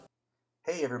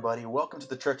Hey everybody, welcome to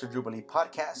the Church of Jubilee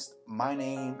podcast. My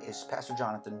name is Pastor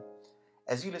Jonathan.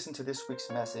 As you listen to this week's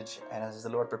message and as the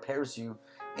Lord prepares you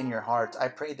in your heart, I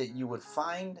pray that you would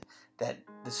find that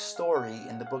the story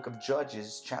in the book of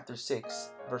Judges, chapter 6,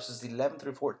 verses 11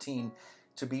 through 14,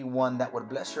 to be one that would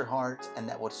bless your heart and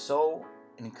that would sow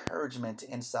encouragement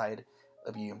inside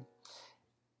of you.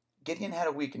 Gideon had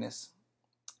a weakness,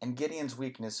 and Gideon's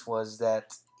weakness was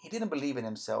that he didn't believe in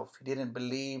himself. He didn't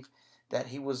believe that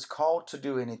he was called to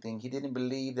do anything. He didn't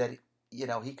believe that,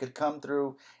 he could come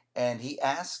through, and he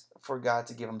asked for God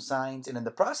to give him signs. And in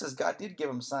the process, God did give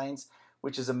him signs,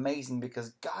 which is amazing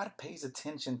because God pays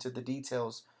attention to the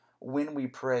details when we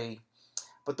pray.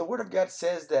 But the Word of God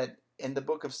says that in the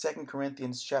book of 2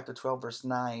 Corinthians chapter 12, verse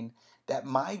 9, that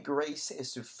my grace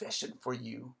is sufficient for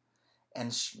you,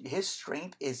 and His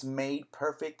strength is made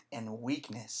perfect in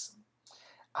weakness.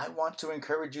 I want to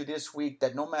encourage you this week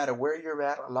that no matter where you're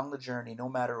at along the journey, no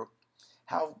matter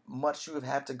how much you have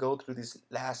had to go through this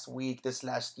last week, this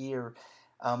last year,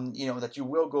 that you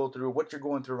will go through, what you're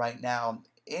going through right now,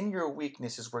 in your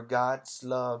weakness is where God's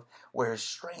love, where His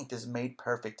strength is made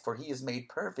perfect, for He is made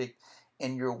perfect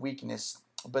in your weakness.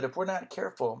 But if we're not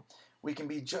careful, we can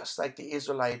be just like the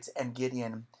Israelites and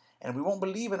Gideon, and we won't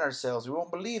believe in ourselves. We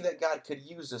won't believe that God could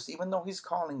use us, even though He's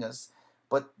calling us.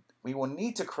 But we will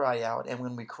need to cry out, and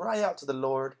when we cry out to the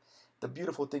Lord, the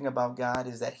beautiful thing about God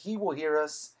is that He will hear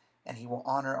us, and He will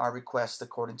honor our requests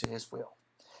according to His will.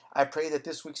 I pray that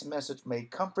this week's message may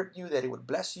comfort you, that it would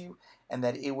bless you, and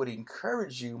that it would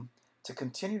encourage you to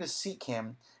continue to seek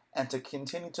Him and to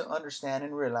continue to understand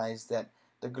and realize that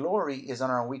the glory is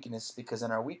on our weakness, because in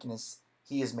our weakness,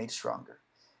 He is made stronger.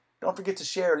 Don't forget to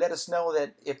share. Let us know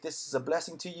that if this is a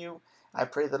blessing to you. I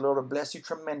pray the Lord will bless you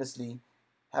tremendously.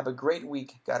 Have a great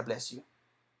week. God bless you.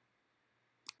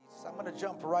 I'm going to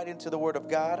jump right into the Word of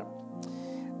God.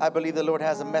 I believe the Lord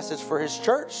has a message for His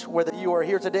church. Whether you are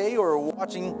here today or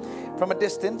watching from a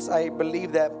distance, I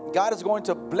believe that God is going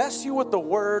to bless you with the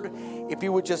Word if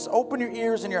you would just open your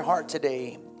ears and your heart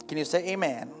today. Can you say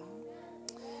amen?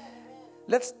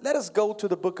 Let us go to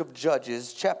the book of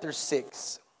Judges, chapter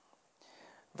 6,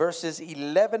 verses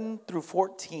 11 through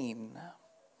 14.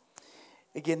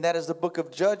 Again, that is the book of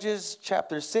Judges,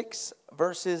 chapter 6,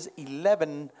 verses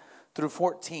 11 through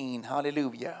 14.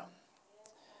 Hallelujah.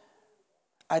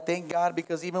 I thank God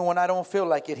because even when I don't feel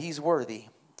like it, He's worthy.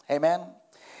 Amen.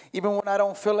 Even when I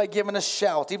don't feel like giving a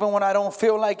shout, even when I don't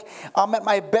feel like I'm at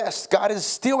my best, God is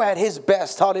still at His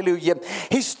best. Hallelujah.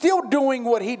 He's still doing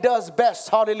what He does best.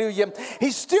 Hallelujah.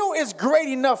 He still is great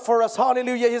enough for us.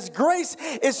 Hallelujah. His grace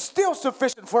is still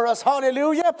sufficient for us.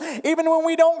 Hallelujah. Even when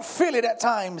we don't feel it at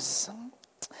times.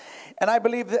 And I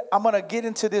believe that I'm going to get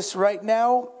into this right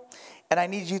now. And I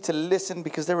need you to listen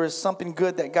because there is something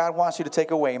good that God wants you to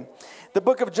take away. The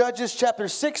book of Judges, chapter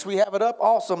 6, we have it up.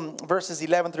 Awesome. Verses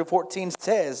 11 through 14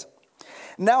 says,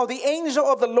 Now the angel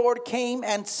of the Lord came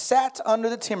and sat under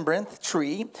the terebinth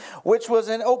tree, which was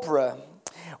in Ophrah,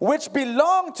 which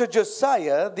belonged to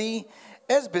Josiah the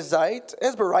Ezraite,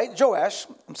 Joash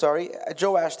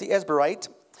the Ezraite,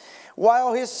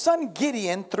 while his son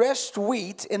Gideon threshed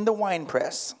wheat in the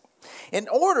winepress, in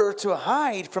order to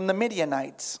hide from the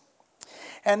Midianites.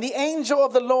 And the angel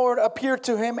of the Lord appeared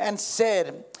to him and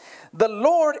said, The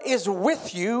Lord is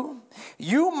with you,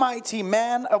 you mighty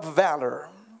man of valor.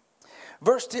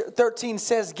 Verse 13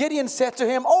 says, Gideon said to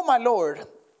him, O my Lord,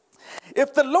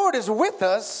 if the Lord is with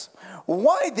us,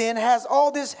 why then has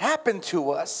all this happened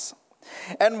to us?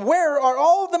 And where are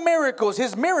all the miracles,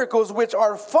 His miracles, which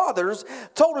our fathers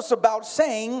told us about,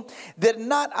 saying, Did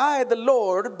not I, the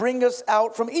Lord, bring us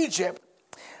out from Egypt?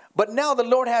 But now the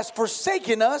Lord has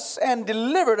forsaken us and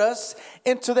delivered us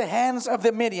into the hands of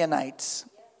the Midianites.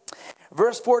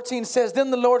 Verse 14 says,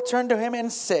 Then the Lord turned to him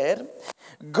and said,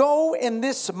 Go in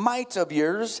this might of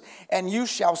yours, and you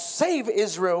shall save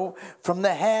Israel from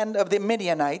the hand of the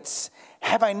Midianites.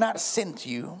 Have I not sent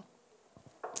you?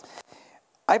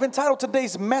 I've entitled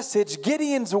today's message,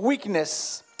 Gideon's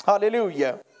Weakness.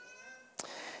 Hallelujah.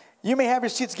 You may have your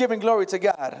seats giving glory to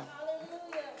God.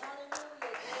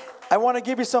 I want to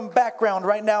give you some background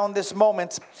right now in this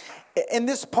moment. In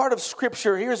this part of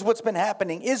Scripture, here's what's been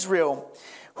happening. Israel,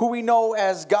 who we know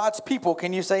as God's people.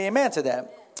 Can you say amen to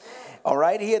that? All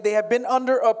right. They have been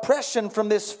under oppression from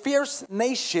this fierce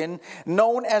nation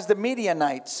known as the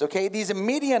Midianites. Okay. These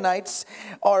Midianites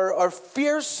are a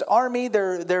fierce army.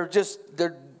 They're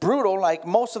brutal, like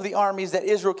most of the armies that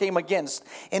Israel came against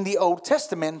in the Old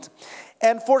Testament.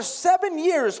 And for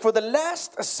the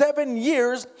last 7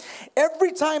 years,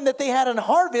 every time that they had a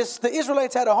harvest, the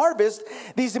Israelites had a harvest,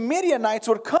 these Midianites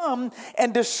would come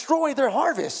and destroy their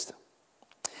harvest.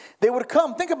 They would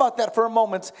come, think about that for a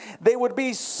moment. They would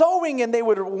be sowing and they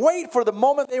would wait for the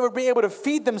moment they would be able to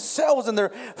feed themselves and their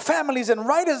families. And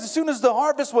right as soon as the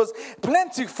harvest was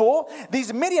plentiful,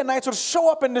 these Midianites would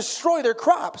show up and destroy their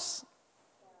crops.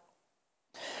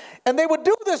 And they would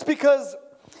do this because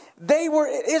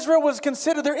Israel was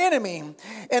considered their enemy,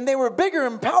 and they were bigger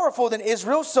and powerful than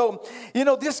Israel. So,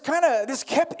 this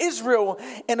kept Israel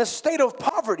in a state of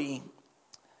poverty,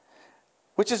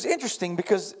 which is interesting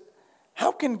because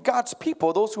how can God's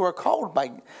people, those who are called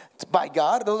by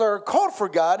God, those that are called for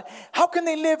God, how can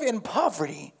they live in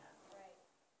poverty?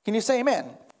 Can you say amen?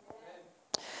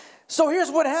 So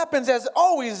here's what happens, as it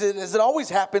always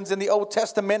happens in the Old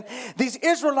Testament. These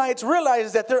Israelites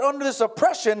realize that they're under this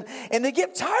oppression, and they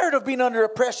get tired of being under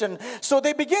oppression. So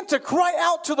they begin to cry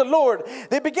out to the Lord.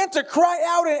 They begin to cry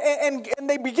out, and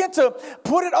they begin to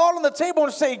put it all on the table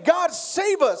and say, God,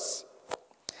 save us.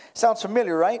 Sounds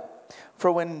familiar, right? For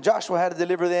when Joshua had to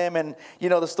deliver them, and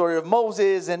the story of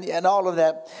Moses and all of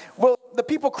that. Well, the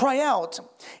people cry out.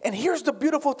 And here's the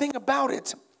beautiful thing about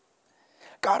it.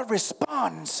 God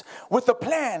responds with a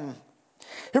plan.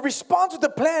 He responds with a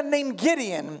plan named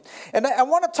Gideon. And I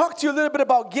want to talk to you a little bit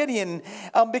about Gideon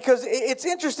because it's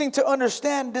interesting to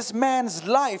understand this man's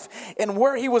life and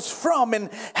where he was from and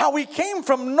how he came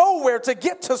from nowhere to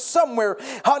get to somewhere.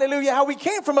 Hallelujah. How he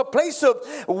came from a place of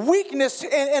weakness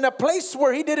and a place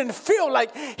where he didn't feel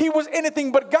like he was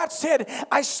anything. But God said,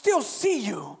 I still see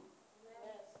you.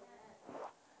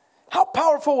 How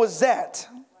powerful was that?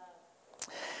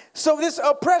 So this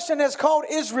oppression has called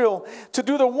Israel to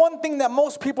do the one thing that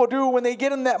most people do when they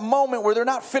get in that moment where they're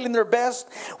not feeling their best,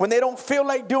 when they don't feel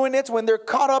like doing it, when they're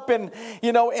caught up in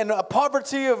a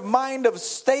poverty of mind, of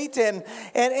state, and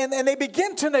they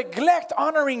begin to neglect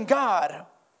honoring God.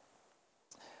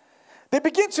 They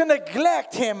begin to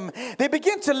neglect Him. They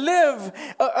begin to live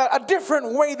a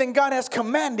different way than God has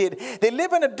commanded. They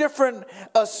live in a different,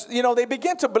 they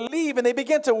begin to believe and they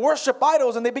begin to worship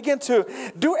idols and they begin to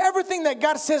do everything that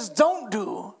God says don't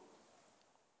do.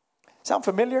 Sound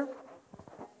familiar?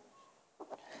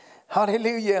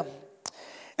 Hallelujah.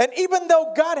 And even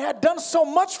though God had done so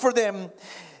much for them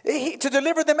to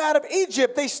deliver them out of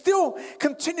Egypt, they still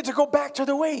continue to go back to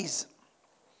their ways.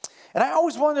 And I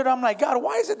always wondered, I'm like, God,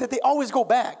 why is it that they always go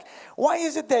back? Why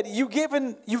is it that you've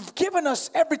given us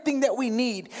everything that we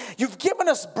need? You've given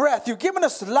us breath. You've given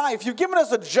us life. You've given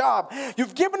us a job.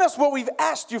 You've given us what we've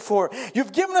asked you for.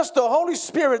 You've given us the Holy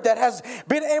Spirit that has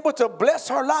been able to bless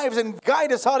our lives and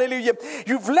guide us. Hallelujah.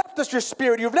 You've left us your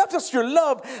Spirit. You've left us your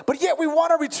love. But yet we want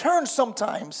to return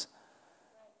sometimes.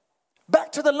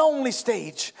 Back to the lonely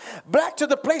stage, back to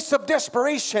the place of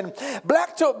desperation,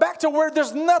 back to where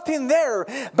there's nothing there,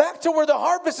 back to where the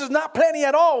harvest is not plenty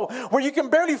at all, where you can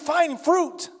barely find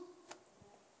fruit.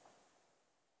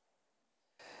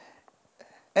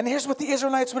 And here's what the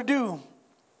Israelites would do.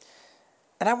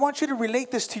 And I want you to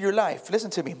relate this to your life. Listen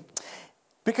to me.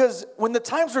 Because when the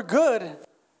times were good,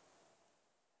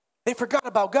 they forgot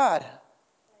about God.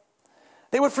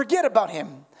 They would forget about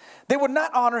Him. They would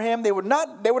not honor Him. They would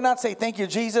not say, thank you,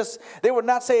 Jesus. They would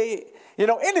not say,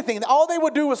 anything. All they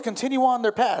would do was continue on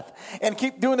their path and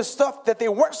keep doing the stuff that they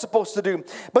weren't supposed to do.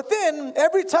 But then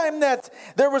every time that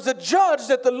there was a judge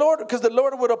that because the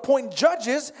Lord would appoint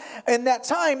judges in that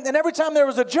time, and every time there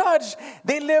was a judge,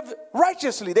 they lived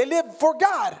righteously. They lived for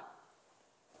God.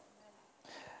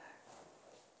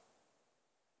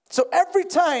 So every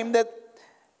time that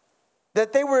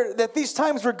these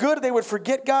times were good, they would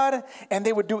forget God and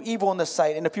they would do evil in the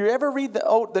sight. And if you ever read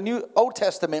the New Old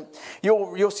Testament,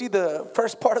 you'll see the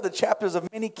first part of the chapters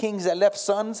of many kings that left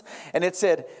sons, and it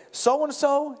said, so and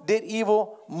so did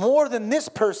evil more than this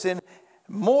person,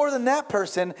 more than that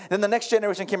person. Then the next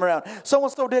generation came around. So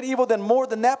and so did evil than more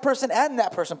than that person and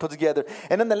that person put together.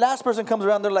 And then the last person comes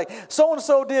around, they're like, so and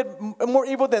so did more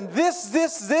evil than this,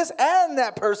 and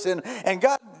that person. And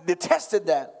God detested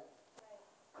that.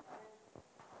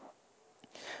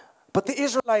 But the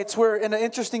Israelites were in an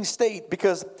interesting state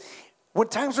because when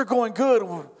times were going good,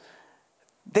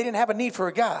 they didn't have a need for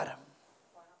a God.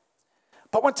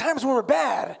 But when times were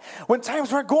bad, when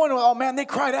times weren't going well, oh man, they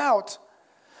cried out.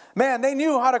 Man, they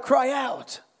knew how to cry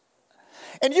out.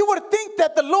 And you would think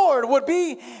that the Lord would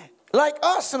be like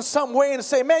us in some way and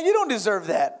say, man, you don't deserve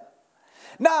that.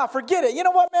 Nah, forget it. You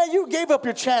know what, man? You gave up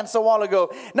your chance a while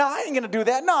ago. Nah, I ain't going to do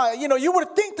that. Nah, you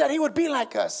would think that He would be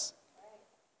like us.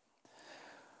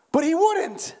 But He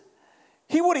wouldn't.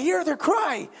 He would hear their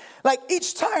cry. Like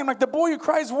each time, like the boy who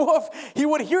cries wolf, He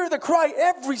would hear the cry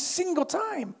every single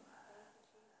time.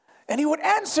 And He would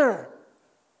answer.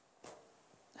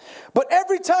 But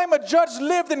every time a judge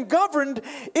lived and governed,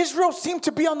 Israel seemed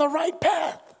to be on the right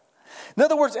path. In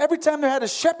other words, every time they had a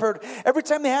shepherd, every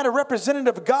time they had a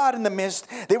representative of God in the midst,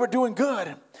 they were doing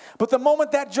good. But the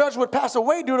moment that judge would pass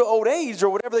away due to old age or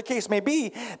whatever the case may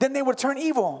be, then they would turn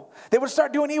evil. They would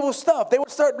start doing evil stuff. They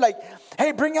would start like,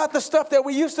 hey, bring out the stuff that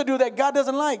we used to do that God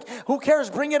doesn't like. Who cares?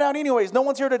 Bring it out anyways. No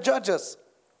one's here to judge us.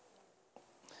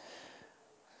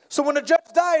 So when the judge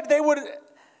died, they would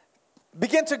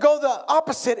begin to go the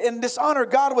opposite and dishonor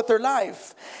God with their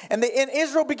life. And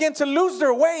Israel began to lose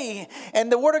their way. And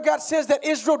the word of God says that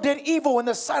Israel did evil in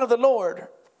the sight of the Lord.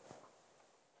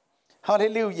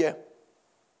 Hallelujah.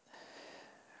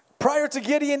 Prior to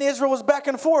Gideon, Israel was back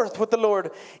and forth with the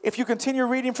Lord. If you continue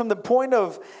reading from the point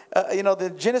of,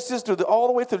 the Genesis all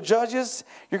the way through Judges,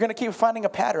 you're going to keep finding a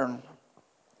pattern.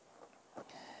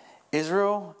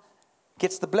 Israel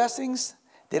gets the blessings.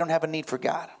 They don't have a need for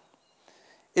God.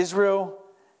 Israel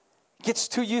gets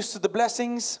too used to the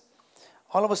blessings.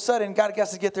 All of a sudden, God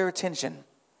has to get their attention.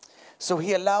 So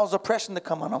he allows oppression to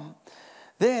come on them.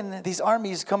 Then these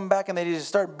armies come back and they just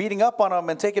start beating up on them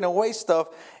and taking away stuff.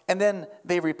 And then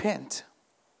they repent.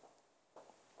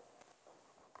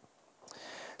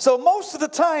 So most of the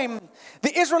time,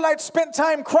 the Israelites spent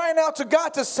time crying out to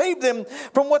God to save them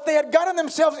from what they had gotten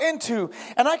themselves into.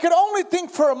 And I could only think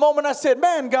for a moment, I said,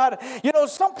 man, God,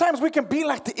 sometimes we can be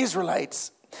like the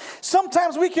Israelites.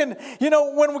 Sometimes we can,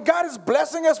 when God is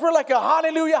blessing us, we're like a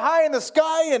hallelujah high in the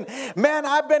sky. And man,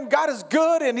 God is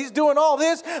good and he's doing all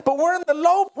this. But we're in the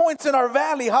low points in our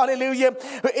valley, hallelujah.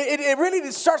 It really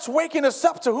starts waking us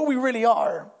up to who we really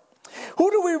are.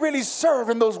 Who do we really serve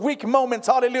in those weak moments?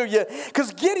 Hallelujah.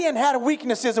 Because Gideon had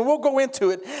weaknesses and we'll go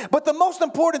into it. But the most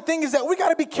important thing is that we got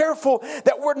to be careful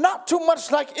that we're not too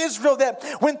much like Israel, that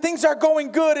when things are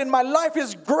going good and my life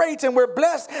is great and we're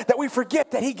blessed, that we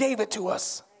forget that he gave it to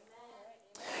us.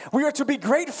 We are to be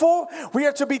grateful. We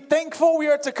are to be thankful. We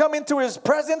are to come into his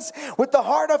presence with the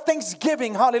heart of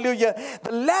thanksgiving. Hallelujah.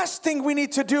 The last thing we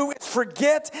need to do is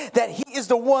forget that he is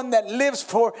the one that lives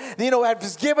for,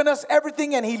 has given us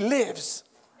everything and he lives.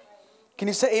 Can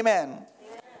you say amen?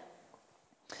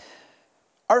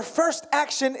 Our first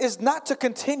action is not to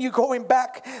continue going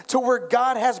back to where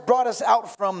God has brought us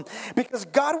out from, because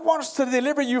God wants to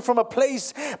deliver you from a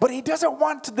place, but he doesn't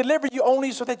want to deliver you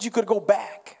only so that you could go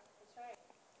back.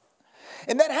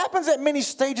 And that happens at many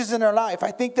stages in our life. I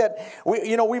think that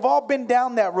we've all been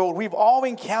down that road. We've all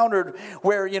encountered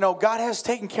where, God has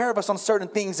taken care of us on certain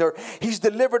things, or he's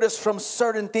delivered us from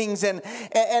certain things. And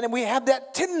we have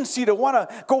that tendency to want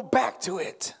to go back to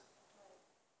it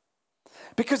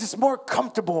because it's more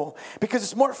comfortable, because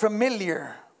it's more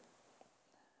familiar.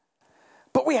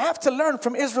 But we have to learn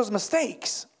from Israel's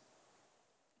mistakes.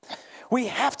 We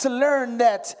have to learn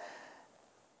that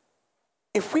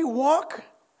if we walk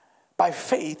by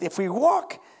faith, if we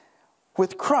walk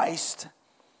with Christ,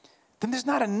 then there's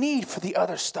not a need for the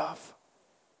other stuff.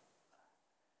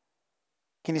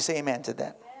 Can you say amen to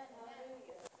that?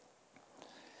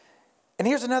 And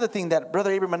here's another thing that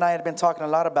Brother Abram and I had been talking a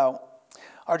lot about.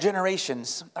 Our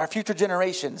generations, our future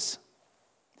generations.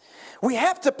 We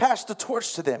have to pass the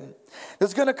torch to them.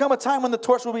 There's going to come a time when the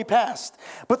torch will be passed.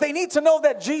 But they need to know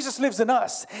that Jesus lives in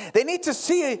us. They need to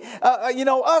see,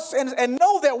 us and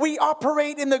know that we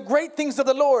operate in the great things of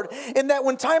the Lord. And that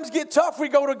when times get tough, we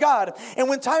go to God. And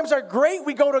when times are great,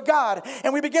 we go to God.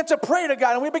 And we begin to pray to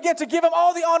God. And we begin to give him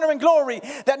all the honor and glory.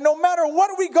 That no matter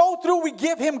what we go through, we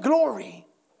give him glory.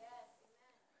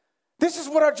 This is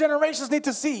what our generations need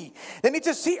to see. They need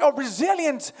to see a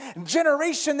resilient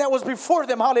generation that was before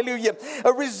them. Hallelujah.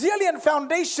 A resilient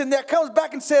foundation that comes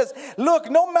back and says, look,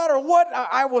 no matter what,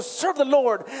 I will serve the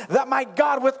Lord, that my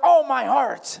God, with all my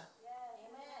heart.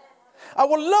 I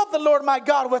will love the Lord my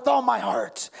God with all my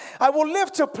heart. I will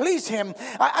live to please him.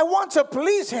 I want to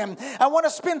please him. I want to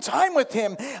spend time with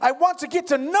him. I want to get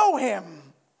to know him.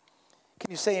 Can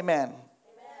you say amen?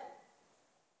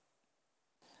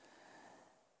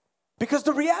 Because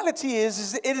the reality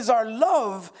is it is our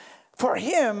love for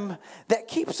him that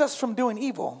keeps us from doing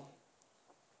evil.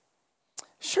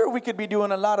 Sure, we could be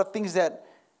doing a lot of things that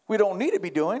we don't need to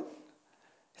be doing.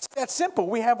 It's that simple.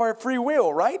 We have our free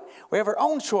will, right? We have our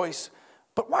own choice.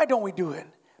 But why don't we do it?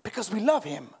 Because we love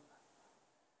him.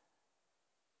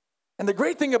 And the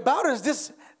great thing about it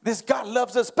is this God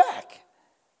loves us back.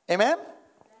 Amen?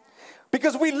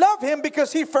 Because we love him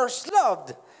because he first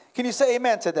loved. Can you say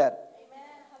amen to that?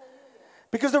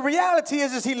 Because the reality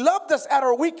is he loved us at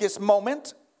our weakest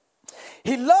moment.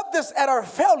 He loved us at our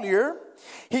failure.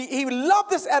 He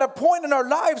loved us at a point in our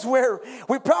lives where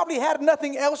we probably had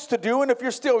nothing else to do. And if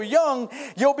you're still young,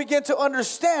 you'll begin to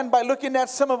understand by looking at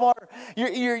some of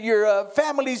your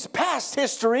family's past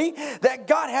history that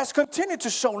God has continued to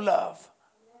show love.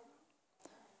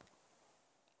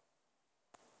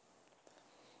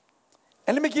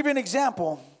 And let me give you an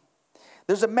example.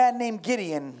 There's a man named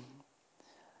Gideon.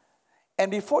 And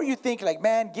before you think like,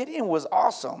 man, Gideon was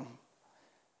awesome.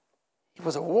 He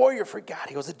was a warrior for God.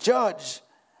 He was a judge.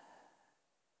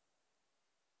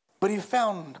 But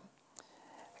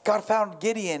God found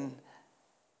Gideon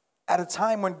at a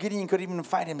time when Gideon couldn't even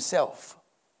find himself.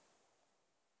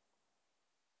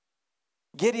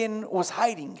 Gideon was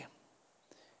hiding,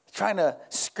 trying to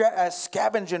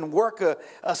scavenge and work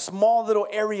a small little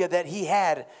area that he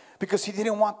had because he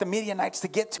didn't want the Midianites to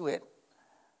get to it.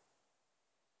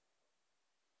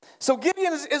 So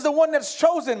Gideon is the one that's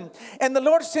chosen, and the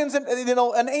Lord sends an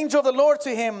angel of the Lord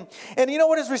to him. And you know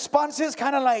what his response is?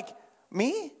 Kind of like,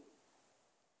 me?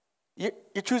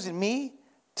 You're choosing me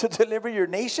to deliver your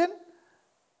nation?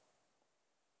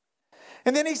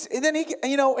 And then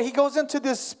he goes into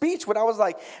this speech where I was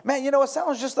like, man, it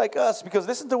sounds just like us, because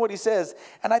listen to what he says.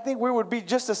 And I think we would be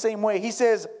just the same way. He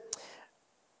says,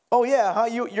 oh yeah,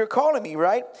 you're calling me,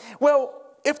 right? Well,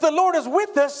 if the Lord is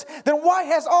with us, then why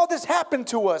has all this happened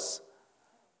to us?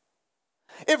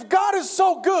 If God is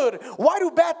so good, why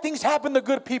do bad things happen to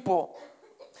good people?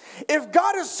 If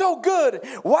God is so good,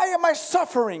 why am I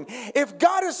suffering? If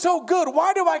God is so good,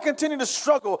 why do I continue to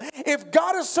struggle? If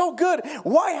God is so good,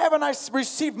 why haven't I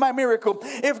received my miracle?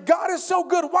 If God is so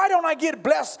good, why don't I get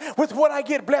blessed with what I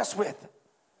get blessed with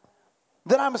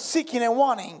that I'm seeking and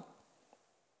wanting?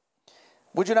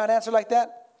 Would you not answer like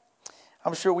that?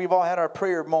 I'm sure we've all had our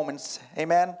prayer moments,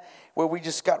 amen, where we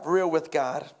just got real with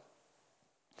God.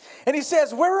 And he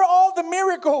says, where are all the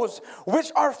miracles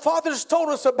which our fathers told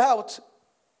us about?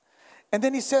 And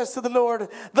then he says to the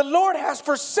Lord has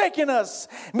forsaken us,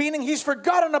 meaning he's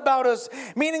forgotten about us,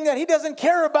 meaning that he doesn't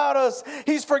care about us.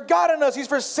 He's forgotten us, he's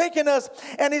forsaken us,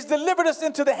 and he's delivered us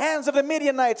into the hands of the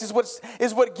Midianites,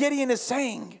 is what Gideon is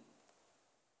saying.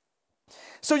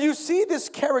 So you see this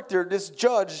character, this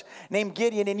judge named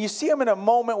Gideon, and you see him in a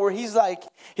moment where he's like,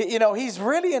 he's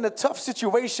really in a tough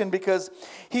situation because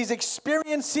he's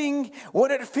experiencing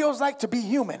what it feels like to be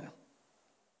human.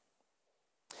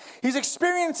 He's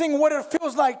experiencing what it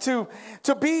feels like to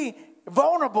be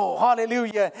vulnerable,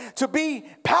 hallelujah, to be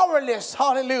powerless,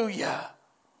 hallelujah.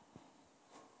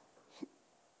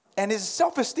 And his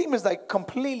self-esteem is like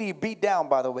completely beat down,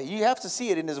 by the way. You have to see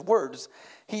it in his words.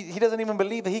 He doesn't even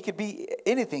believe that he could be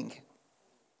anything.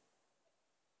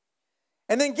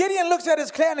 And then Gideon looks at his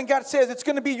clan and God says, it's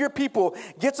going to be your people.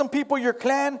 Get some people, your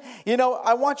clan.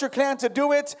 I want your clan to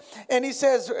do it. And he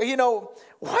says,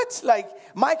 what? Like,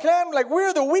 my clan? Like,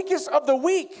 we're the weakest of the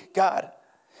weak, God.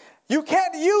 You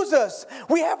can't use us.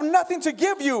 We have nothing to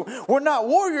give you. We're not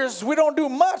warriors. We don't do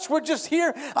much. We're just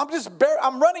here.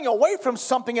 I'm running away from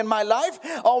something in my life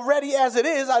already as it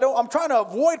is. I'm trying to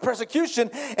avoid persecution,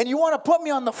 and you want to put me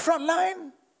on the front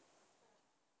line?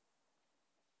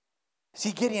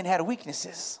 See, Gideon had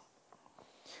weaknesses.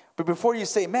 But before you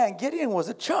say, man, Gideon was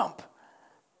a chump,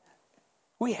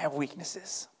 we have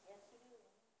weaknesses.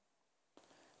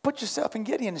 Put yourself in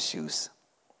Gideon's shoes.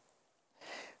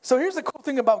 So here's the cool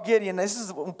thing about Gideon. This is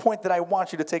a point that I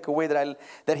want you to take away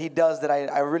that he does that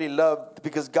I really love,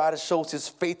 because God shows his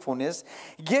faithfulness.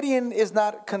 Gideon is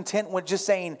not content with just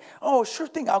saying, oh, sure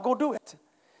thing, I'll go do it.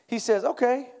 He says,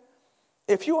 okay,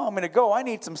 if you want me to go, I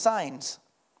need some signs.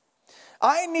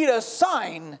 I need a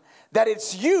sign that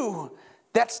it's you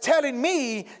that's telling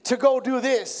me to go do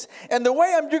this. And the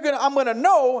way I'm going to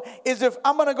know is if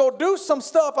I'm going to go do some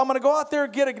stuff. I'm going to go out there,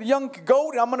 get a young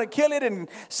goat, and I'm going to kill it and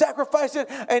sacrifice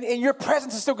it. And your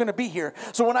presence is still going to be here.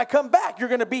 So when I come back, you're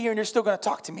going to be here and you're still going to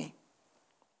talk to me.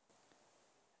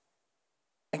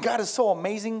 And God is so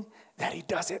amazing that he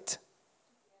does it.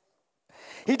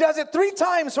 He does it 3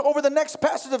 times over the next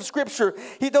passage of Scripture.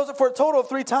 He does it for a total of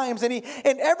 3 times. And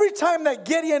every time that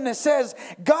Gideon says,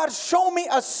 God, show me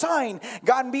a sign,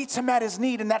 God meets him at his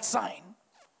need in that sign.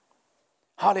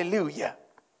 Hallelujah.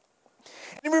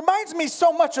 It reminds me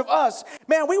so much of us.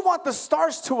 Man, we want the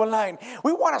stars to align.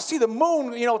 We want to see the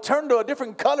moon, turn to a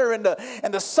different color and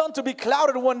the sun to be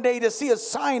clouded one day to see a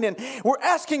sign. And we're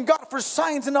asking God for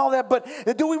signs and all that.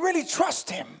 But do we really trust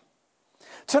him?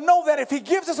 To know that if he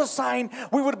gives us a sign,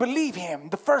 we would believe him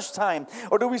the first time.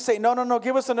 Or do we say, no,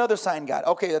 give us another sign, God.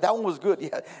 Okay, that one was good.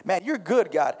 Yeah, man, you're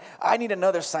good, God. I need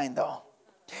another sign, though.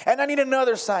 And I need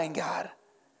another sign, God.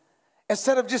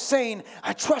 Instead of just saying,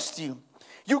 I trust you.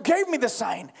 You gave me the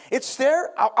sign. It's there.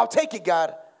 I'll take it,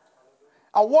 God.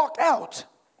 I'll walk out.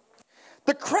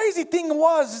 The crazy thing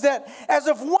was that as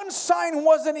if one sign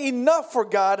wasn't enough for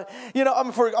God,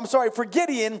 for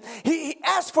Gideon, he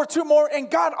asked for 2 more and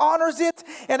God honors it.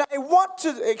 And I want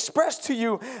to express to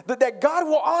you that God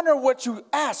will honor what you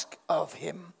ask of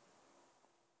him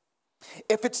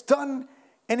if it's done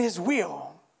in his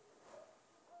will.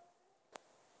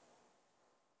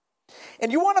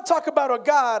 And you want to talk about a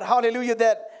God, hallelujah,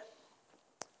 that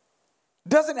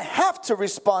doesn't have to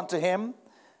respond to him,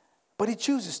 but he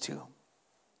chooses to.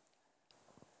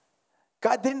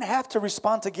 God didn't have to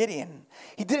respond to Gideon.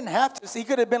 He didn't have to. He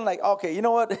could have been like, okay, you know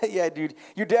what? Yeah, dude,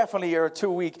 you definitely are too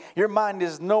weak. Your mind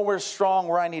is nowhere strong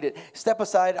where I need it. Step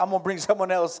aside. I'm going to bring someone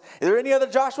else. Is there any other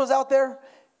Joshuas out there?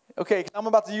 Okay, I'm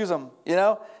about to use them, you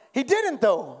know? He didn't,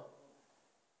 though.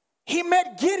 He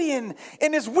met Gideon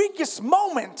in his weakest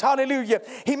moment. Hallelujah.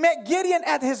 He met Gideon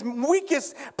at his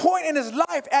weakest point in his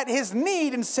life, at his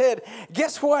need, and said,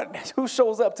 guess what? Who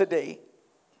shows up today?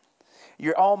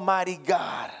 Your almighty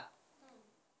God.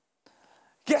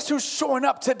 Guess who's showing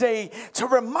up today to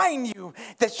remind you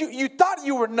that you thought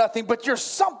you were nothing, but you're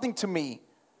something to me.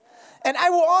 And I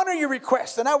will honor your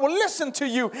request, and I will listen to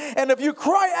you. And if you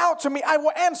cry out to me, I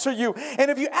will answer you. And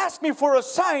if you ask me for a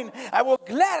sign, I will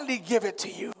gladly give it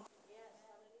to you.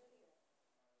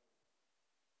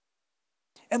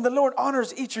 And the Lord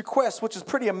honors each request, which is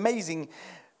pretty amazing,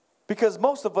 because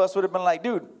most of us would have been like,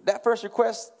 dude, that first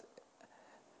request,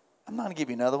 I'm not going to give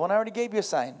you another one. I already gave you a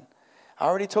sign. I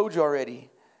already told you already.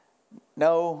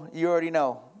 No, you already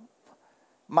know.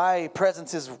 My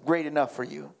presence is great enough for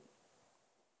you.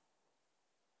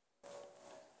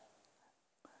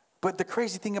 But the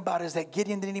crazy thing about it is that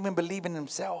Gideon didn't even believe in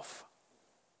himself.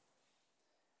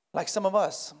 Like some of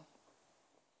us.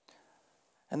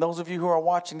 And those of you who are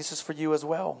watching, this is for you as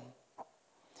well.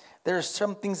 There are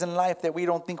some things in life that we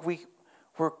don't think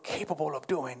we're capable of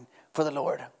doing for the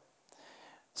Lord.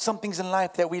 Some things in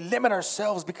life that we limit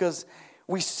ourselves because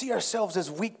we see ourselves as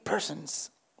weak persons.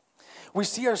 We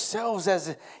see ourselves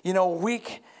as,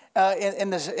 weak in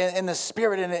the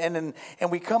spirit,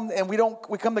 and we come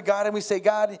to God and we say,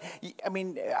 God,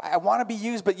 I want to be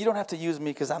used, but you don't have to use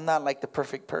me because I'm not like the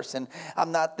perfect person.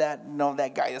 I'm not that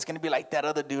guy that's going to be like that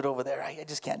other dude over there. I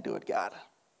just can't do it, God.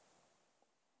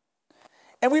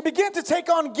 And we begin to take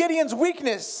on Gideon's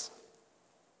weakness.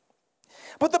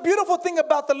 But the beautiful thing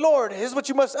about the Lord, here's what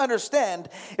you must understand,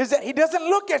 is that he doesn't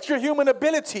look at your human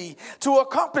ability to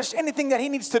accomplish anything that he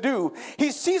needs to do.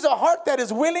 He sees a heart that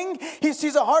is willing. He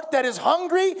sees a heart that is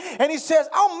hungry. And he says,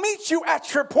 I'll meet you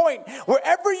at your point.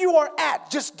 Wherever you are at,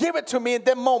 just give it to me in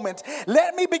that moment.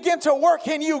 Let me begin to work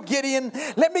in you, Gideon.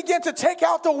 Let me begin to take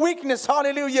out the weakness.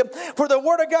 Hallelujah. For the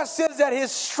word of God says that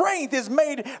his strength is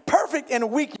made perfect in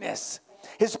weakness.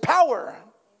 His power.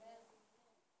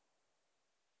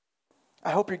 I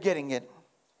hope you're getting it.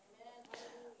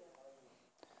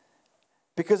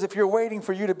 Because if you're waiting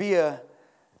for you to be a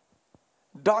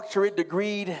doctorate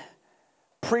degreed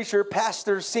preacher,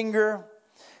 pastor, singer,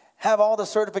 have all the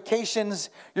certifications,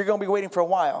 you're going to be waiting for a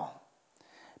while.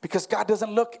 Because God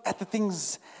doesn't look at the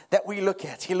things that we look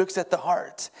at. He looks at the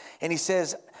heart. And he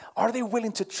says, are they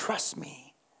willing to trust me?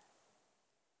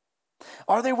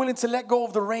 Are they willing to let go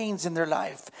of the reins in their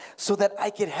life so that I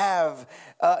could have,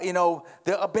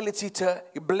 the ability to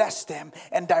bless them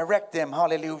and direct them?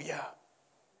 Hallelujah.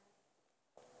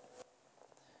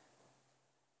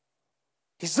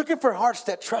 He's looking for hearts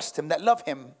that trust him, that love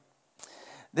him,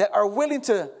 that are willing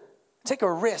to take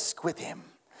a risk with him,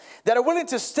 that are willing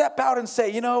to step out and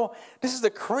say, this is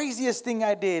the craziest thing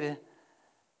I did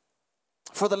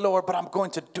for the Lord, but I'm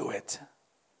going to do it.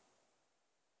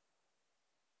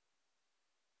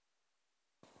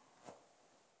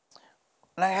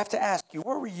 And I have to ask you,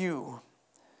 where were you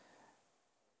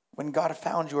when God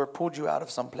found you or pulled you out of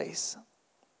some place?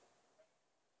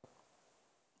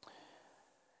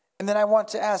 And then I want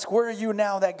to ask, where are you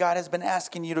now that God has been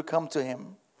asking you to come to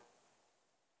him?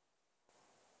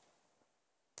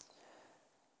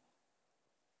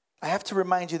 I have to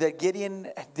remind you that Gideon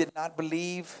did not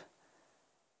believe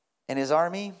in his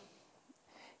army.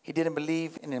 He didn't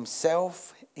believe in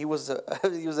himself. He was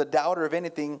a doubter of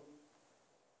anything.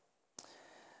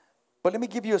 But let me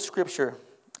give you a scripture,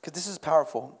 because this is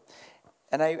powerful.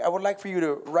 And I would like for you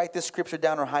to write this scripture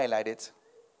down or highlight it.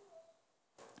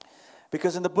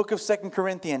 Because in the book of 2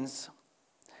 Corinthians,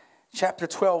 chapter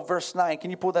 12, verse 9.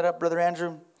 Can you pull that up, Brother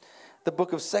Andrew? The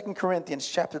book of 2 Corinthians,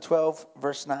 chapter 12,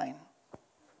 verse 9.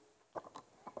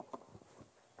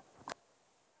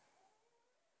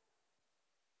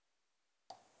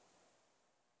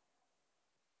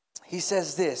 He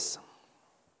says this.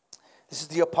 This is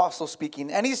the apostle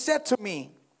speaking. And he said to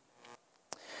me,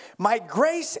 my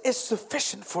grace is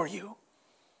sufficient for you.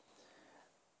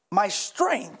 My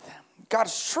strength,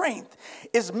 God's strength,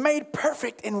 is made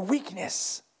perfect in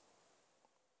weakness.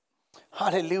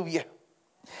 Hallelujah.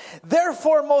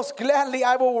 Therefore, most gladly,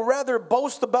 I will rather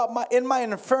boast about my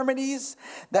infirmities,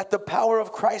 that the power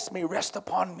of Christ may rest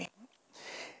upon me.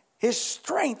 His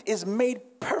strength is made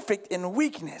perfect in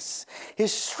weakness.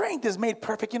 His strength is made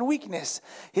perfect in weakness.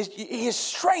 His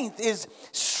strength is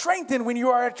strengthened when you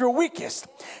are at your weakest.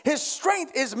 His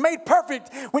strength is made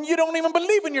perfect when you don't even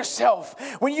believe in yourself.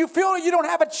 When you feel you don't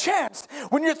have a chance.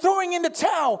 When you're throwing in the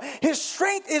towel. His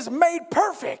strength is made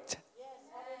perfect.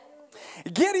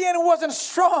 Gideon wasn't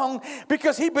strong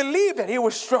because he believed that he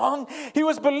was strong. He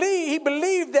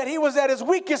believed that he was at his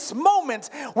weakest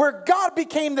moment where God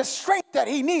became the strength that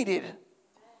he needed.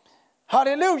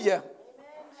 Hallelujah.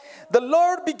 The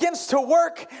Lord begins to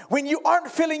work when you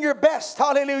aren't feeling your best.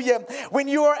 Hallelujah. When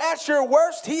you are at your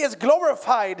worst, He is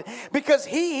glorified because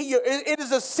it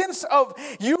is a sense of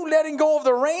you letting go of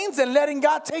the reins and letting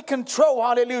God take control.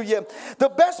 Hallelujah. The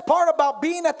best part about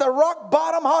being at the rock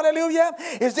bottom, hallelujah,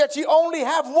 is that you only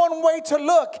have one way to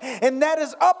look, and that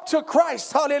is up to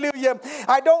Christ. Hallelujah.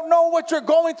 I don't know what you're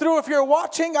going through if you're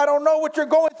watching. I don't know what you're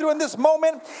going through in this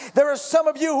moment. There are some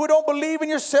of you who don't believe in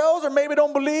yourselves or maybe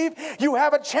don't believe you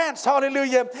have a chance.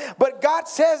 Hallelujah. But God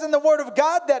says in the Word of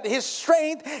God that His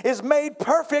strength is made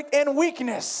perfect in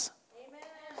weakness.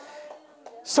 Amen.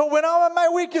 So when I'm at my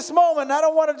weakest moment, I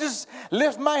don't want to just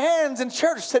lift my hands in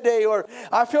church today, or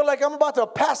I feel like I'm about to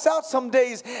pass out some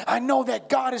days. I know that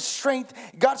God's strength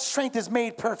is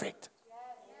made perfect.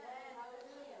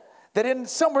 That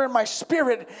somewhere in my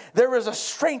spirit, there is a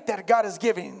strength that God is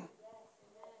giving.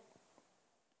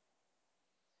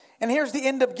 And here's the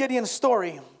end of Gideon's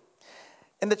story.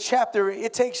 In the chapter,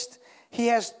 he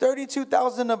has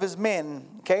 32,000 of his men,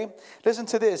 okay? Listen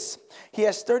to this. He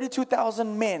has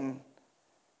 32,000 men.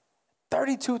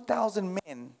 32,000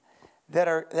 men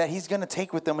that he's going to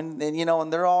take with him.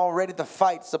 And they're all ready to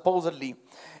fight, supposedly.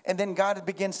 And then God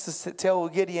begins to tell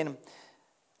Gideon,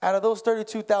 out of those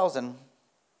 32,000,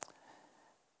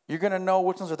 you're going to know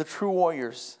which ones are the true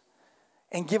warriors.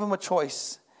 And give them a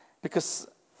choice. Because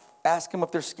ask them if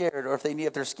they're scared. Or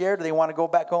if they're scared or they want to go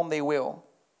back home, they will.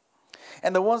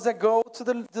 And the ones that go to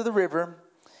the river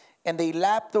and they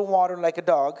lap the water like a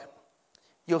dog,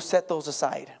 you'll set those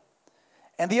aside.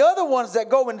 And the other ones that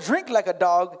go and drink like a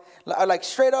dog, like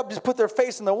straight up just put their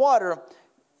face in the water,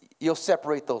 you'll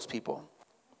separate those people.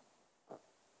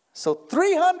 So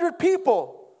 300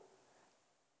 people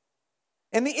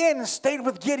in the end stayed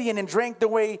with Gideon and drank the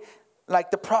way,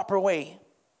 like the proper way.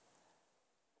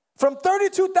 From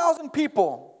 32,000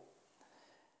 people,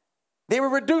 they were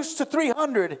reduced to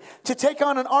 300 to take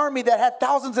on an army that had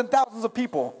thousands and thousands of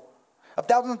people. Of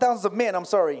thousands and thousands of men,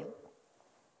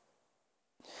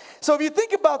 So if you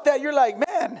think about that, you're like,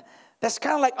 man, that's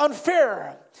kind of like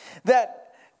unfair.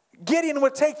 That Gideon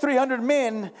would take 300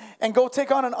 men and go take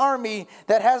on an army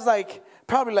that has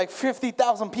probably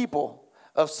 50,000 people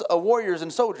of warriors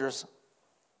and soldiers.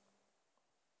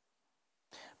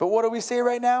 But what do we say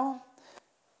right now?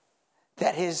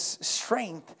 That His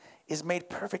strength is made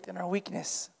perfect in our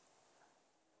weakness.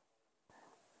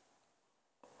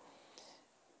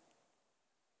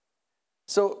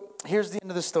 So here's the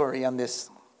end of the story on this.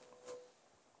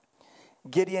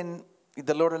 Gideon,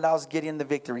 the Lord allows Gideon the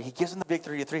victory. He gives him the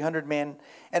victory to 300 men.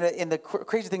 And the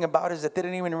crazy thing about it is that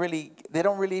they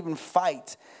don't really even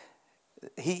fight.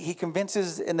 He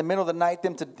convinces in the middle of the night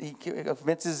he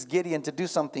convinces Gideon to do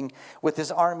something with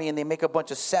his army, and they make a bunch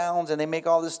of sounds and they make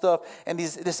all this stuff. And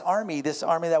this army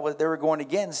that they were going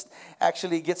against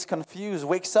actually gets confused,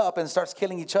 wakes up, and starts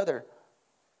killing each other.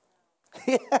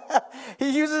 He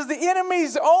uses the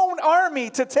enemy's own army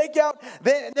to take out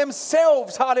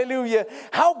themselves. Hallelujah.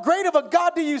 How great of a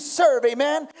God do you serve?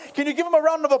 Amen. Can you give him a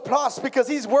round of applause because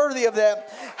he's worthy of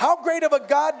that? How great of a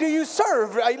God do you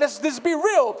serve? Let's be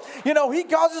real. He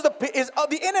causes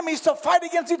the enemies to fight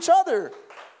against each other.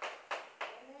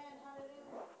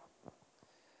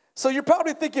 So you're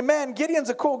probably thinking, man, Gideon's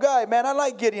a cool guy. Man, I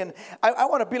like Gideon. I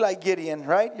want to be like Gideon,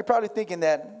 right? You're probably thinking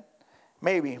that.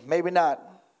 Maybe not.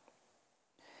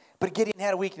 But Gideon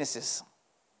had weaknesses.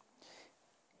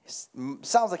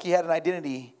 Sounds like he had an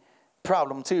identity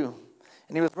problem too.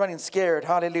 And he was running scared.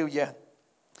 Hallelujah.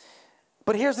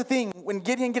 But here's the thing. When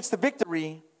Gideon gets the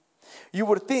victory, you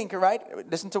would think, right?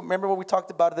 Remember what we talked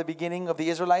about at the beginning of the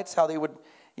Israelites? How they would,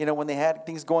 when they had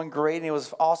things going great and it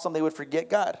was awesome, they would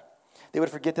forget God. They would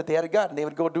forget that they had a God, and they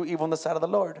would go do evil on the side of the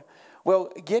Lord.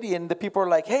 Well, Gideon, the people are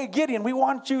like, hey, Gideon, we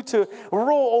want you to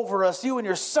rule over us, you and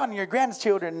your son and your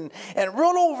grandchildren, and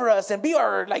rule over us and be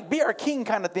our king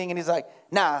kind of thing. And he's like,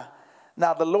 nah,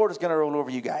 the Lord is going to rule over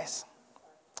you guys.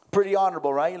 Pretty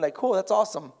honorable, right? You're like, cool, that's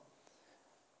awesome.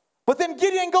 But then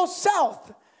Gideon goes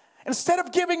south. Instead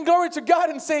of giving glory to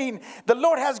God and saying, the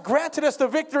Lord has granted us the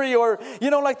victory, or,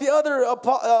 like the other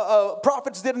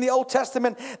prophets did in the Old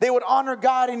Testament, they would honor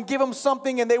God and give him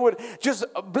something, and they would just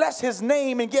bless his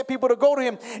name and get people to go to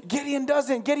him. Gideon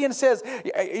doesn't. Gideon says,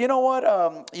 you know what?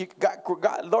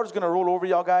 God, Lord's going to rule over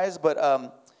y'all guys, but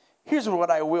here's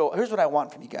what I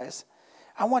want from you guys.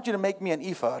 I want you to make me an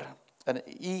ephod,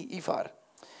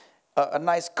 a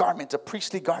nice garment, a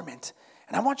priestly garment.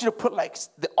 And I want you to put like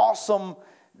the awesome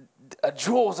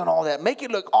jewels and all that. Make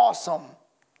it look awesome.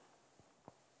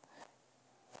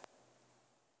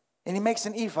 And he makes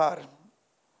an ephod.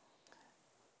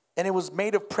 And it was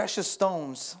made of precious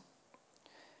stones.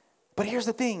 But here's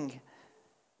the thing.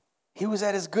 He was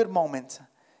at his good moment.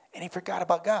 And he forgot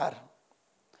about God.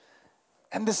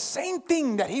 And the same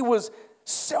thing that he was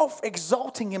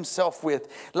self-exalting himself with.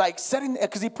 Like setting,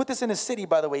 because he put this in his city,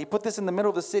 by the way. He put this in the middle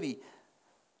of the city.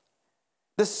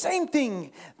 The same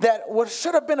thing that what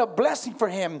should have been a blessing for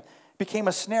him became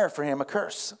a snare for him, a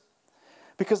curse.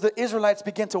 Because the Israelites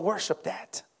began to worship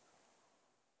that.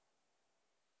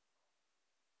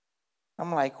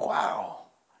 I'm like, wow.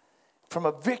 From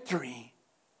a victory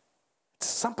to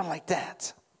something like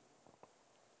that.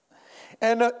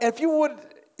 And if you would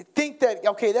think that,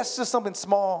 okay, that's just something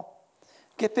small.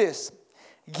 Get this.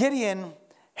 Gideon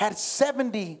had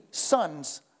 70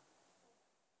 sons.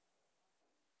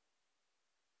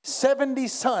 70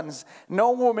 sons.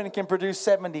 No woman can produce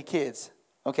 70 kids.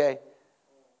 Okay?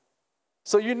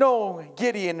 So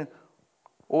Gideon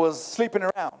was sleeping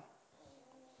around.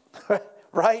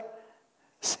 Right?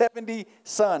 70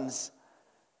 sons.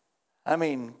 I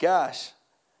mean, gosh.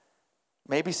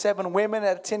 Maybe 7 women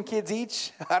at 10 kids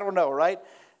each. I don't know, right?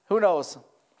 Who knows?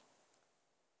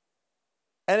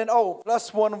 And then,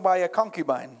 plus 1 by a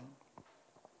concubine.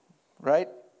 Right?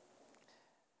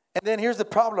 And then here's the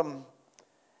problem.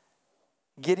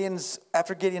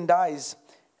 After Gideon dies,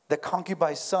 the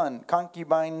concubine's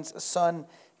son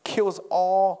kills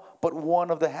all but one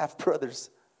of the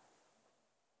half-brothers.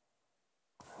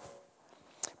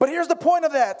 But here's the point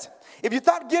of that. If you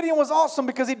thought Gideon was awesome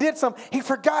because he did something, he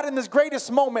forgot in this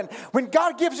greatest moment. When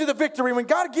God gives you the victory, when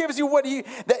God gives you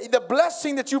the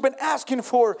blessing that you've been asking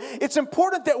for, it's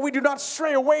important that we do not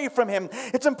stray away from him.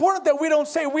 It's important that we don't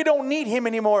say we don't need him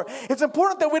anymore. It's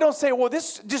important that we don't say, well,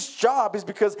 this job is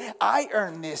because I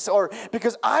earned this, or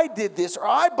because I did this, or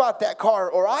I bought that car,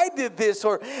 or I did this,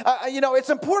 or, it's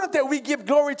important that we give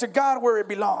glory to God where it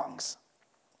belongs.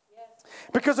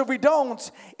 Because if we don't,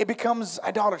 it becomes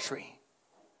idolatry.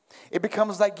 It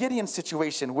becomes like Gideon's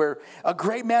situation, where a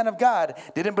great man of God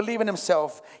didn't believe in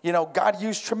himself. God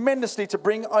used tremendously to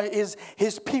bring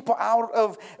his people out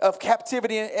of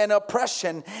captivity and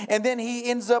oppression. And then he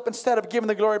ends up, instead of giving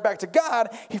the glory back to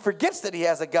God, he forgets that he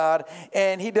has a God,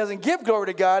 and he doesn't give glory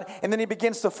to God. And then he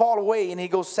begins to fall away, and he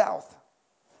goes south.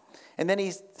 And then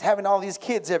he's having all these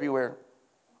kids everywhere.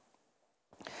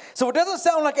 So it doesn't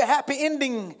sound like a happy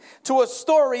ending to a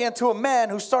story and to a man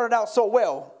who started out so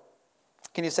well.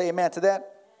 Can you say amen to that?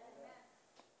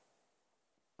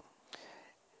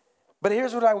 But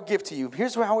here's what I will give to you.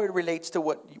 Here's how it relates to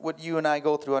what you and I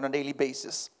go through on a daily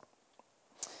basis.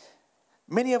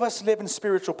 Many of us live in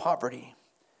spiritual poverty.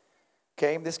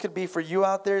 Okay, this could be for you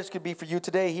out there. This could be for you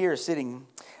today here sitting.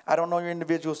 I don't know your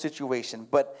individual situation,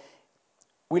 but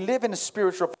we live in a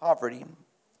spiritual poverty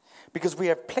because we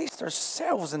have placed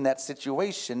ourselves in that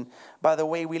situation by the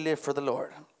way we live for the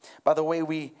Lord, by the way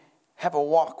we have a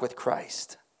walk with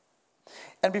Christ.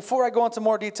 And before I go into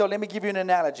more detail, let me give you an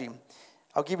analogy.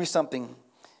 I'll give you something.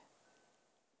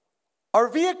 Our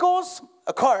vehicles,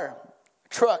 a car, a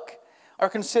truck, are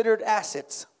considered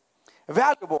assets.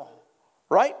 Valuable,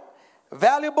 right?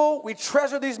 Valuable. We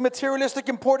treasure these materialistic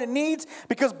important needs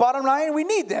because bottom line, we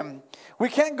need them. We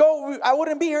can't go, I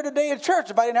wouldn't be here today at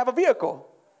church if I didn't have a vehicle.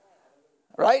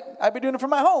 Right? I'd be doing it from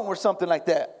my home or something like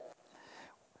that.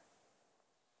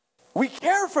 We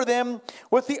care for them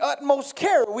with the utmost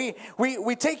care. We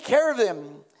take care of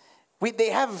them. They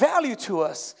have value to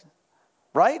us.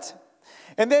 Right?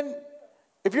 And then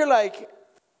if you're like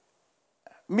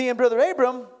me and Brother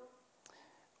Abram,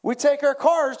 we take our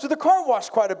cars to the car wash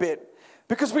quite a bit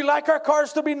because we like our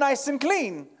cars to be nice and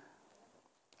clean.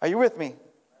 Are you with me?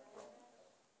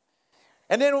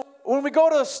 And then when we go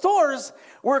to the stores,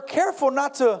 we're careful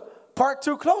not to park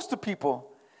too close to people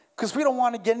because we don't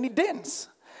want to get any dents.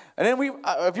 And then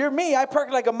if you're me, I park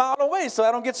like a mile away so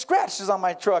I don't get scratches on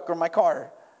my truck or my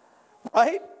car.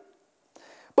 Right?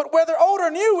 But whether old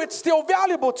or new, it's still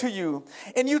valuable to you.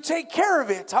 And you take care of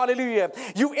it. Hallelujah.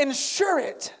 You insure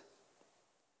it.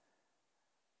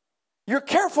 You're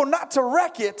careful not to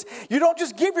wreck it. You don't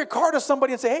just give your car to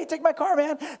somebody and say, hey, take my car,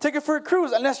 man. Take it for a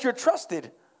cruise, unless you're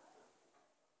trusted.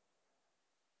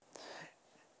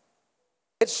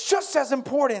 It's just as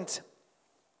important,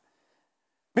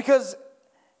 because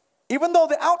even though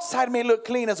the outside may look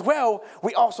clean as well,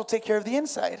 we also take care of the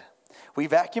inside. We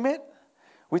vacuum it.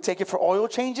 We take it for oil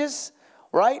changes,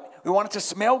 right? We want it to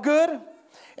smell good.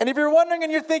 And if you're wondering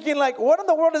and you're thinking like, what in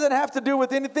the world does it have to do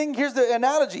with anything? Here's the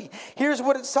analogy. Here's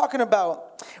what it's talking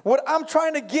about. What I'm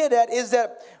trying to get at is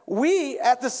that we,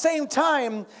 at the same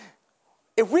time,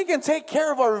 if we can take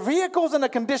care of our vehicles in a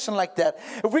condition like that,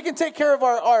 if we can take care of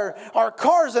our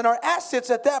cars and our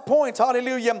assets at that point,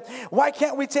 hallelujah, why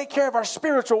can't we take care of our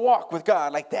spiritual walk with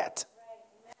God like that?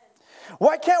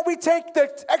 Why can't we take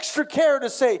the extra care to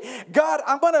say, God,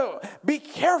 I'm going to be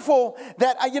careful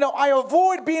that, I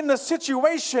avoid being in a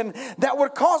situation that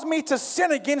would cause me to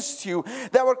sin against you,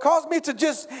 that would cause me to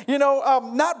just,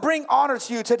 not bring honor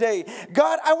to you today.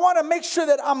 God, I want to make sure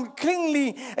that I'm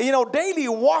cleanly, daily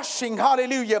washing,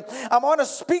 hallelujah. I want to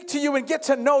speak to you and get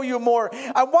to know you more.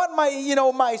 I want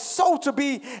my soul to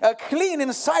be clean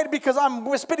inside because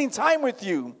I'm spending time with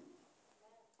you.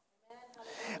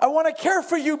 I want to care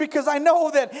for you because I know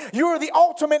that you're the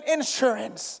ultimate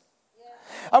insurance.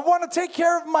 I want to take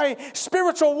care of my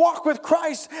spiritual walk with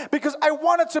Christ because I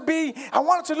want it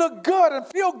to look good and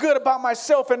feel good about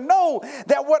myself and know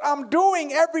that what I'm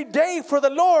doing every day for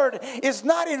the Lord is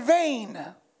not in vain.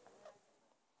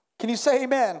 Can you say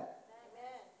amen? Amen.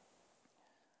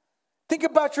 Think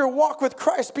about your walk with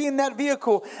Christ being that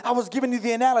vehicle I was giving you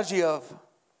the analogy of.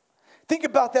 Think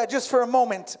about that just for a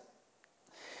moment.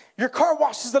 Your car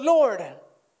washes the Lord.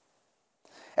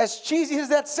 As cheesy as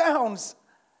that sounds,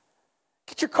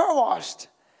 get your car washed.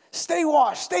 Stay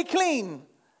clean.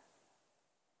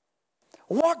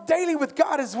 Walk daily with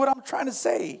God is what I'm trying to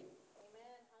say.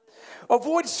 Amen.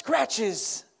 Avoid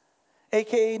scratches,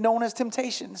 aka known as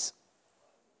temptations.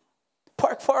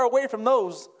 Park far away from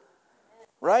those,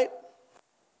 right?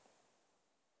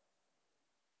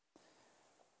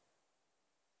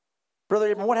 Brother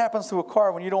Abraham, what happens to a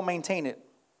car when you don't maintain it?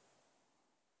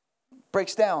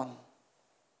 Breaks down.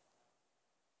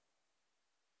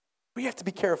 We have to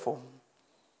be careful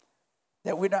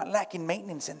that we're not lacking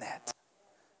maintenance in that.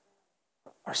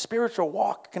 Our spiritual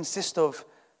walk consists of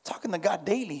talking to God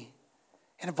daily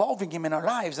and involving Him in our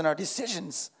lives and our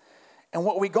decisions and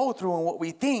what we go through and what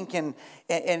we think and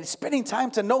spending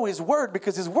time to know His Word,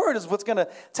 because His Word is what's going to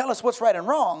tell us what's right and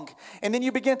wrong. And then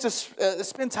you begin to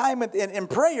spend time in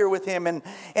prayer with Him. And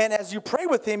as you pray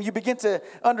with Him, you begin to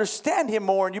understand Him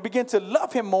more and you begin to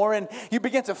love Him more and you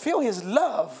begin to feel His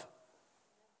love.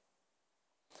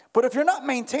 But if you're not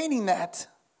maintaining that,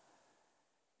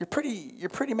 you're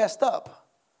pretty messed up.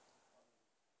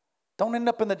 Don't end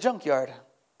up in the junkyard.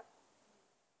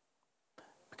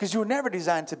 Because you were never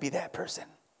designed to be that person.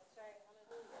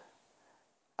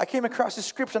 I came across this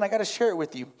scripture and I got to share it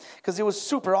with you because it was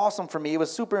super awesome for me. It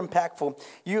was super impactful.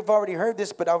 You've already heard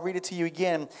this, but I'll read it to you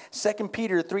again. 2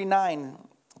 Peter 3:9,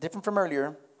 different from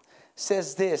earlier,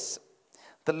 says this: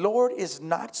 the Lord is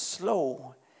not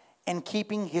slow in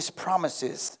keeping His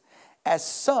promises, as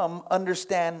some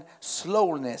understand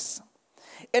slowness.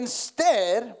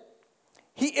 Instead,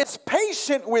 He is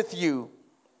patient with you,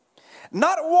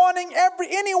 not wanting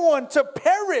anyone to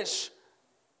perish,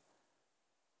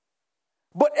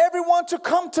 but everyone to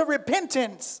come to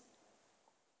repentance.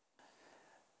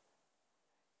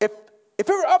 If it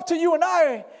were up to you and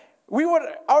I, we would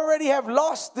already have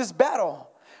lost this battle.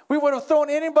 We would have thrown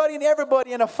anybody and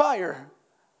everybody in a fire.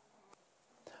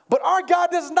 But our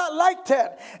God is not like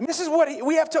that. And this is what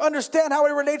we have to understand, how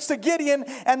it relates to Gideon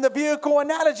and the vehicle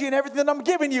analogy and everything that I'm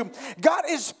giving you. God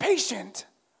is patient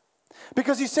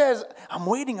because He says, I'm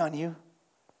waiting on you.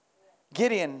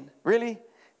 Gideon, really?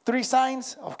 3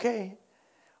 signs? Okay.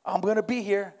 I'm going to be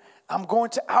here. I'm going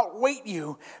to outwait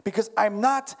you because I'm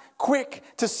not quick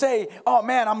to say, oh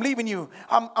man, I'm leaving you.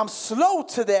 I'm slow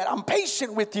to that. I'm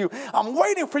patient with you. I'm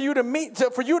waiting for you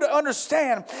for you to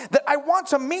understand that I want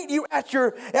to meet you at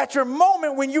your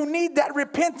moment when you need that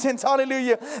repentance.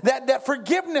 Hallelujah. That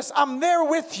forgiveness. I'm there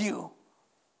with you.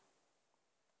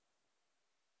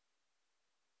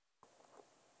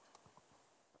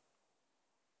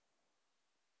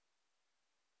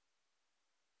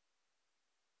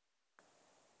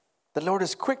 The Lord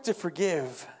is quick to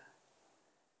forgive,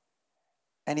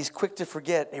 and He's quick to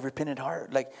forget a repentant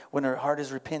heart. Like when our heart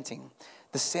is repenting,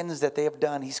 the sins that they have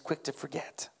done, He's quick to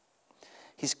forget.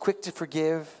 He's quick to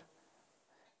forgive,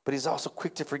 but He's also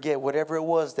quick to forget whatever it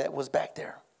was that was back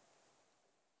there.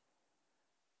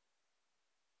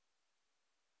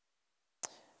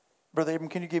 Brother Abram,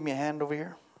 can you give me a hand over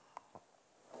here?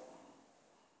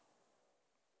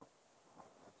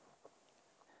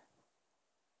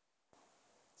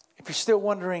 If you're still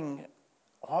wondering,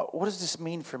 what does this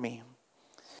mean for me?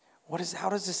 How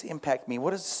does this impact me?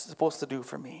 What is this supposed to do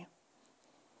for me?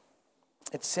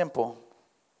 It's simple.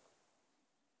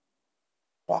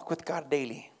 Walk with God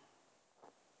daily.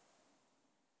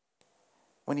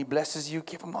 When He blesses you,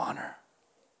 give Him honor.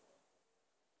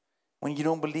 When you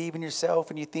don't believe in yourself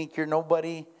and you think you're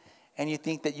nobody and you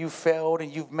think that you failed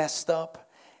and you've messed up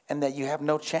and that you have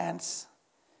no chance,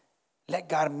 let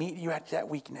God meet you at that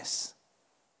weakness.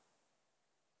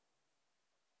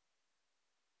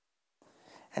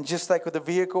 And just like with a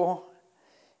vehicle,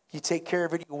 you take care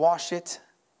of it, you wash it.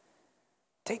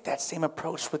 Take that same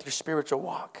approach with your spiritual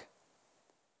walk.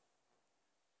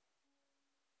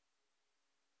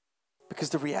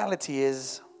 Because the reality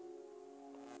is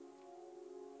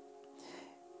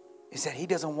that He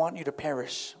doesn't want you to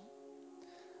perish,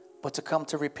 but to come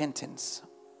to repentance.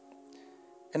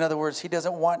 In other words, He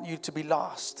doesn't want you to be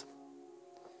lost.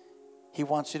 He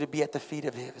wants you to be at the feet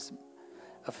of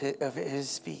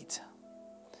His feet,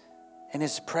 in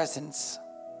His presence,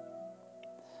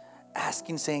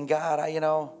 asking, saying, God, I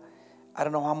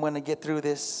don't know how I'm going to get through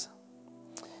this.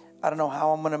 I don't know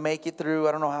how I'm going to make it through.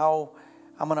 I don't know how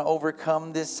I'm going to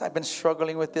overcome this. I've been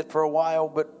struggling with it for a while,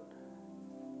 but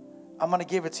I'm going to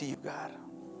give it to you, God.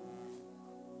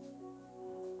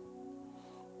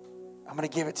 I'm going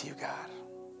to give it to you, God.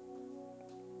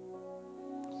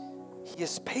 He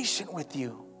is patient with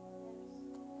you.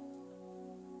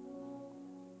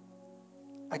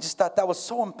 I just thought that was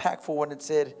so impactful when it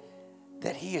said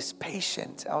that He is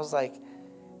patient. I was like,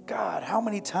 God, how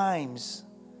many times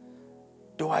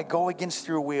do I go against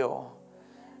your will?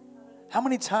 How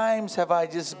many times have I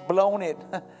just blown it?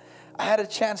 I had a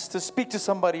chance to speak to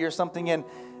somebody or something, and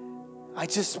I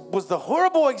just was the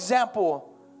horrible example.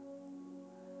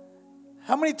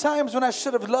 How many times when I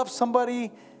should have loved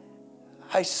somebody,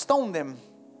 I stoned them?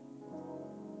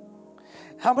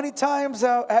 How many times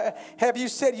have you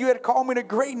said you had called me to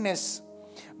greatness,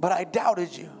 but I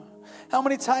doubted you? How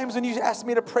many times when you asked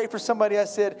me to pray for somebody, I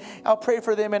said, I'll pray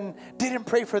for them, and didn't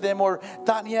pray for them, or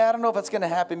thought, I don't know if that's going to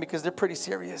happen because they're pretty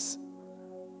serious.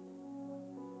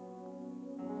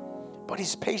 But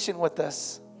He's patient with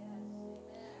us.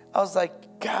 I was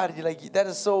like, God, that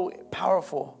is so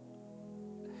powerful.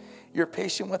 You're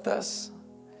patient with us.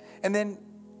 And then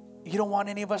you don't want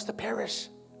any of us to perish.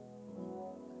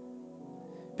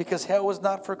 Because hell was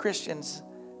not for Christians.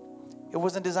 It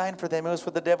wasn't designed for them. It was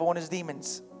for the devil and his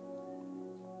demons.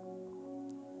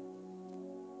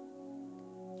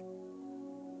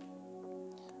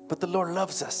 But the Lord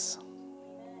loves us.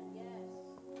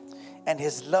 And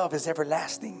His love is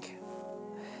everlasting.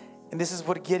 And this is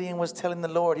what Gideon was telling the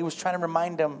Lord. He was trying to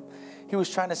remind him. He was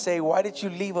trying to say, why did you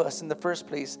leave us in the first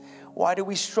place? Why do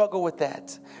we struggle with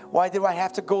that? Why do I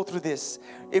have to go through this?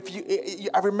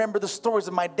 I remember the stories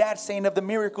of my dad saying of the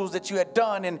miracles that you had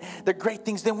done and the great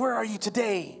things. Then where are you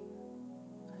today?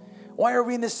 Why are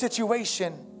we in this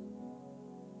situation?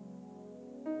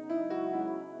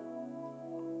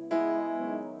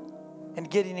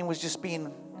 And Gideon was just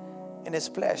being in his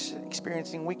flesh,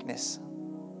 experiencing weakness.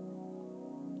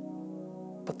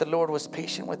 But the Lord was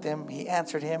patient with him. He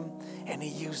answered him, and He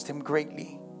used him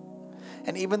greatly.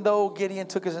 And even though Gideon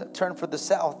took a turn for the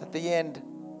south at the end,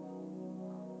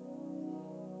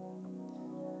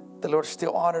 the Lord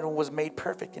still honored and was made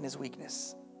perfect in his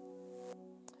weakness.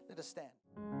 Let us stand.